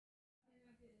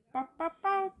Ba, ba,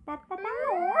 ba, ba, ba, ba.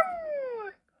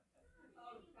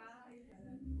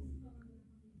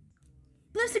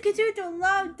 Blue skidoo don't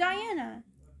love Diana.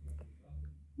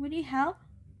 Would he help?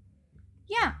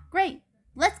 Yeah, great.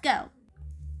 Let's go.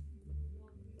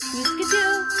 Blue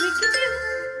skidoo, blue skidoo.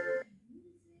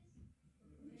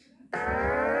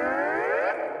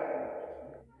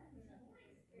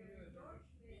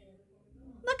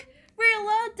 Look, we're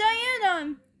allowed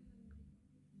Diana.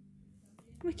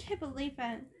 We can't believe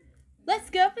it. Let's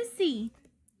go for see.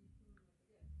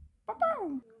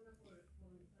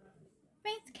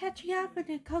 Thanks for catching up with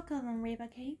the Coco and Reba,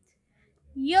 Kate.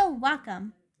 You're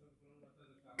welcome.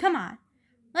 Come on,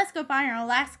 let's go find our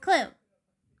last clue.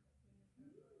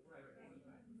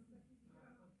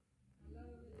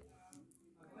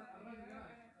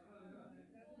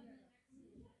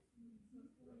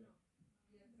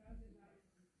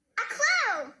 A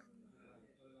clue!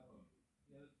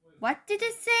 What did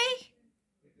it say?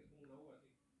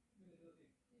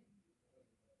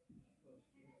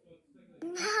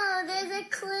 No, there's a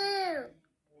clue.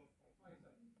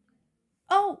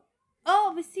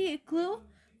 Oh, we see a clue?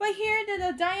 Right here to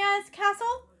the Diana's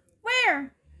castle?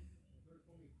 Where?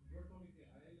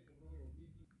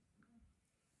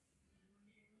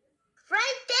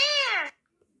 Right there!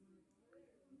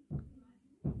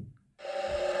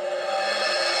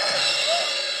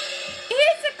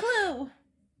 Here's a clue!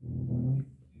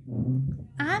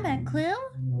 I'm a clue?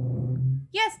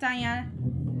 Yes, Diana.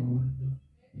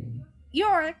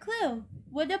 You're a clue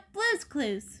with the Blue's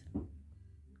Clues.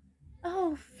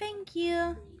 Oh, thank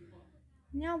you.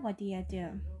 Now what do you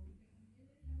do?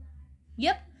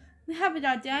 Yep, we have it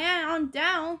our Diana on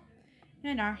down.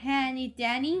 And our handy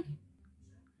dandy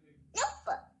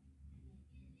Notebook.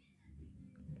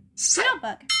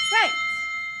 notebook. Right.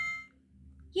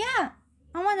 Yeah,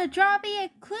 I want to draw me a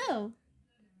clue.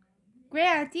 Great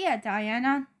idea,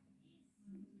 Diana.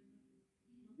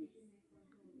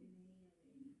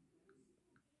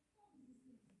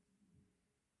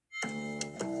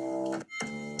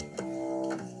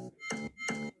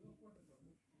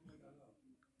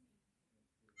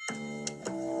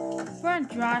 We're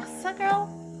gonna draw a circle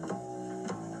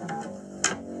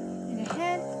in the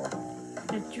head,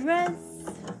 the dress,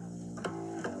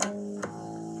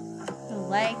 the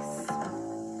legs,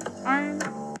 arms,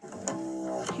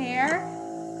 hair,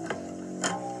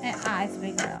 and eyes for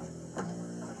the girl.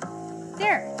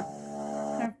 There.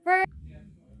 The first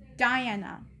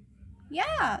Diana.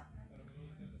 Yeah.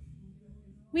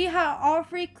 We have all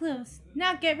 3 clues.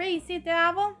 Now get ready to see the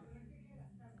album.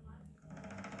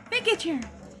 Pikachu!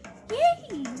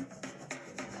 Yay!